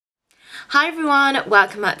Hi everyone,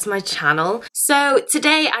 welcome back to my channel. So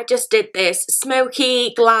today I just did this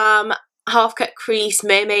smoky, glam, half cut crease,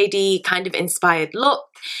 mermaidy kind of inspired look.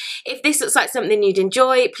 If this looks like something you'd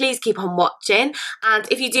enjoy, please keep on watching, and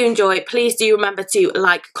if you do enjoy, please do remember to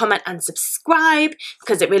like, comment and subscribe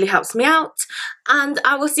because it really helps me out, and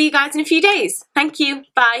I will see you guys in a few days. Thank you,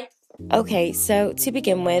 bye. Okay, so to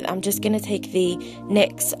begin with, I'm just going to take the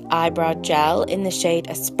NYX Eyebrow Gel in the shade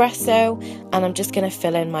Espresso, and I'm just going to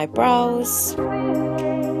fill in my brows.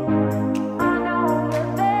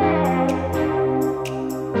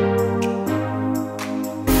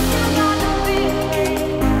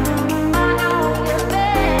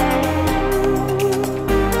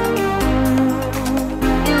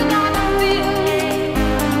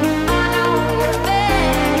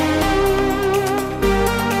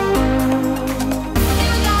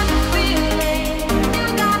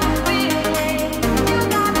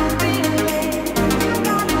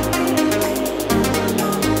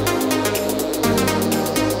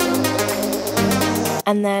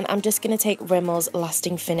 And then I'm just going to take RIMMEL's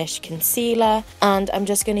Lasting Finish Concealer, and I'm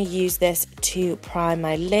just going to use this to prime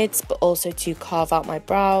my lids, but also to carve out my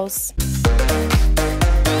brows.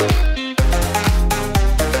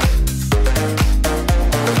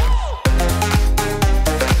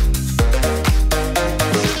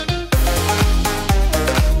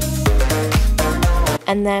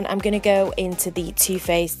 And then I'm going to go into the Too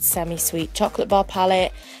Faced Semi-Sweet Chocolate Bar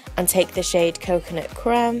palette and take the shade Coconut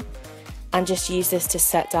Creme, and just use this to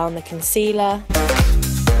set down the concealer.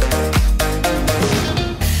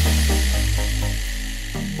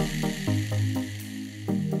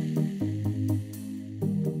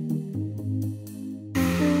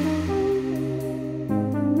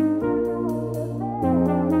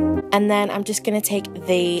 And then I'm just going to take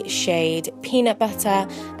the shade Peanut Butter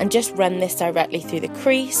and just run this directly through the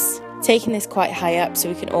crease, taking this quite high up so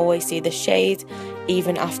we can always see the shade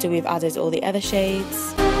even after we've added all the other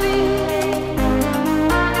shades.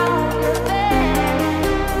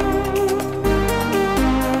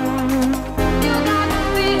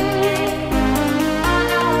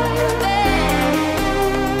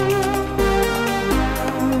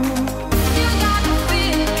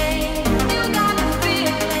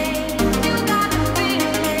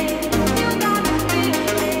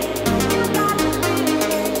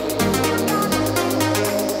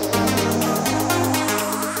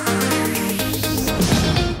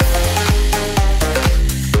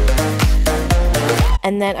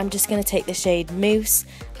 And then I'm just going to take the shade Mousse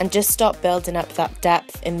and just start building up that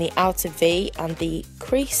depth in the outer V and the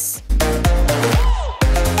crease.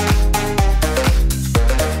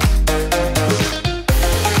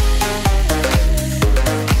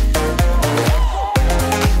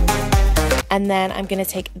 And then I'm going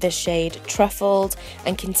to take the shade Truffled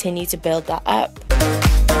and continue to build that up.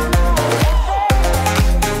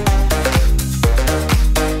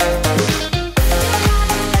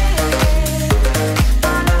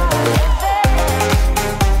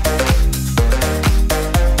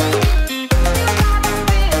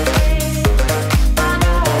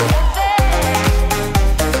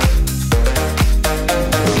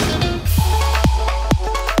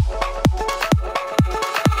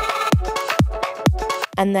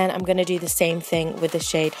 And then I'm going to do the same thing with the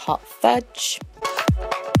shade Hot Fudge.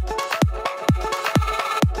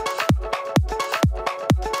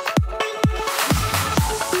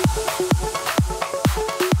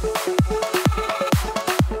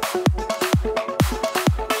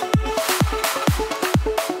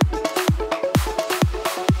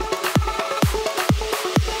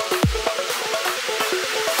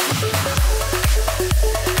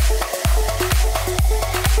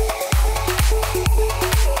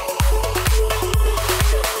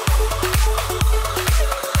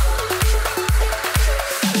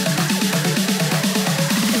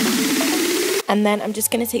 And then I'm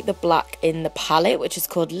just going to take the black in the palette, which is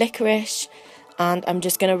called Licorice, and I'm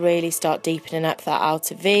just going to really start deepening up that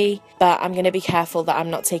outer V, but I'm going to be careful that I'm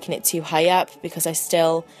not taking it too high up because I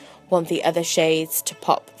still want the other shades to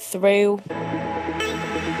pop through.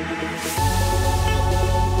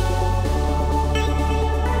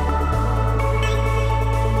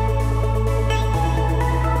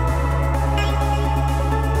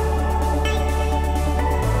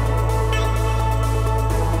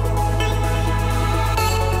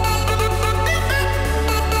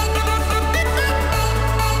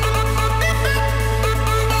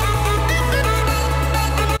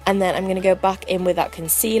 And then I'm going to go back in with that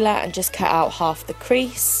concealer and just cut out half the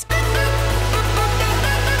crease.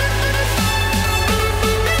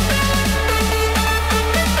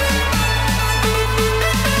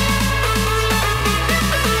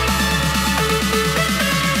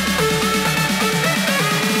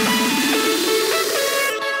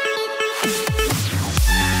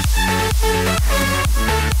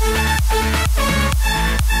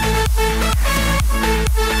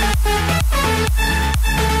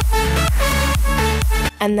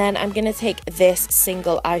 And then I'm going to take this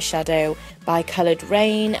single eyeshadow by coloured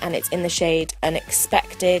RAINE, and it's in the shade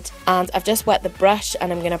Unexpected. And I've just wet the brush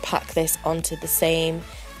and I'm going to pack this onto the same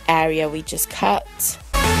area we just cut.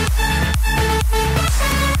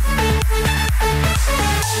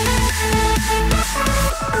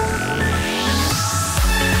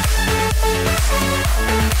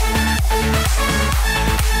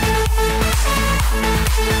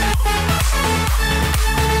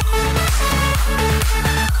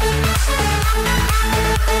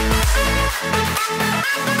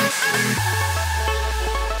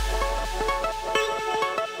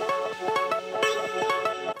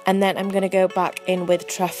 And then I'm going to go back in with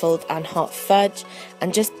Truffled and Hot Fudge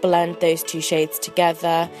and just blend those two shades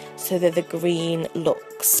together so that the green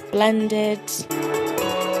looks blended.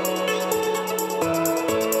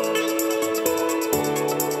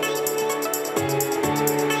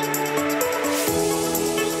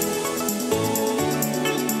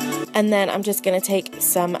 And then I'm just going to take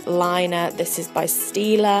some liner, this is by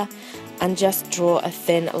STILA, and just draw a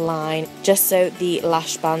thin line just so the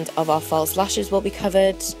lash band of our false lashes will be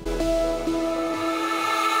covered.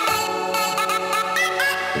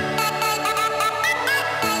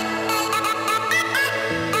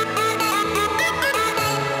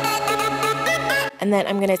 And then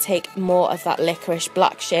I'm going to take more of that licorice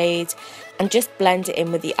black shade and just blend it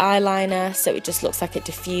in with the eyeliner so it just looks like it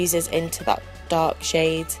diffuses into that dark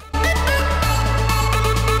shade.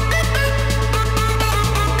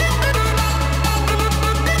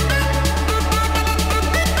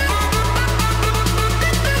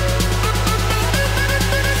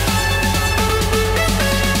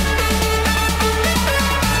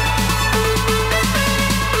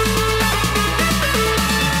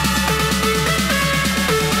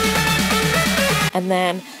 And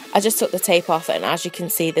then I just took the tape off, and as you can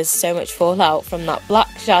see there's so much fallout from that black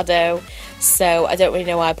shadow, so I don't really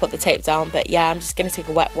know why I put the tape down, but yeah, I'm just going to take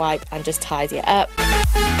a wet wipe and just tidy it up.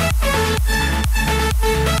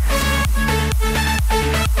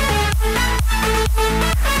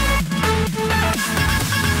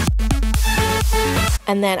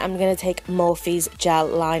 And then I'm going to take Morphe's gel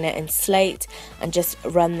liner in Slate and just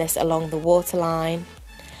run this along the waterline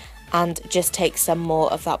and just take some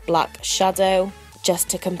more of that black shadow just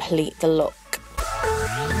to complete the look.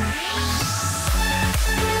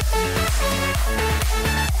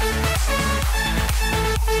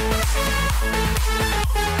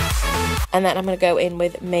 And then I'm going to go in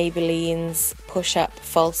with Maybelline's Push Up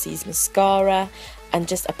Falsies mascara and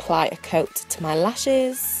just apply a coat to my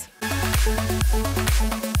lashes.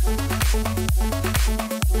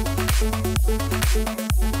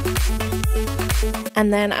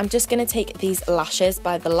 And then I'm just going to take these lashes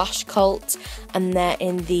by the Lash KULT, and they're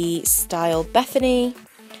in the style Bethany,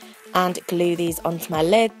 and glue these onto my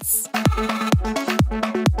lids.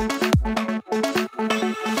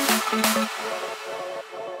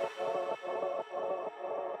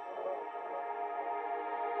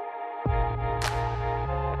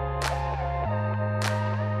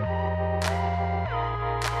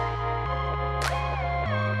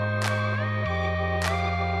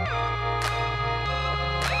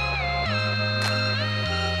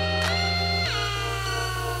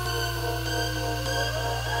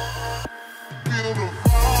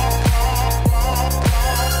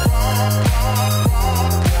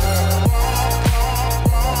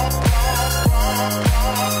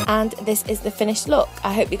 And this is the finished look.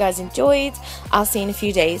 I hope you guys enjoyed. I'll see you in a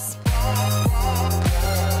few days.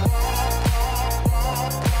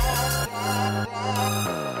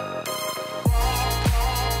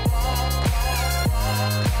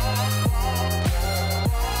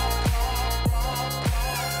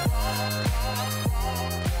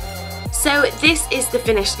 So this is the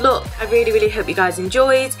finished look. I really hope you guys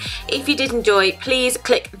enjoyed. If you did enjoy, please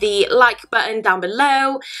click the like button down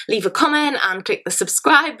below, leave a comment and click the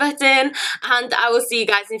subscribe button, and I will see you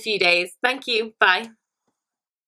guys in a few days. Thank you, bye.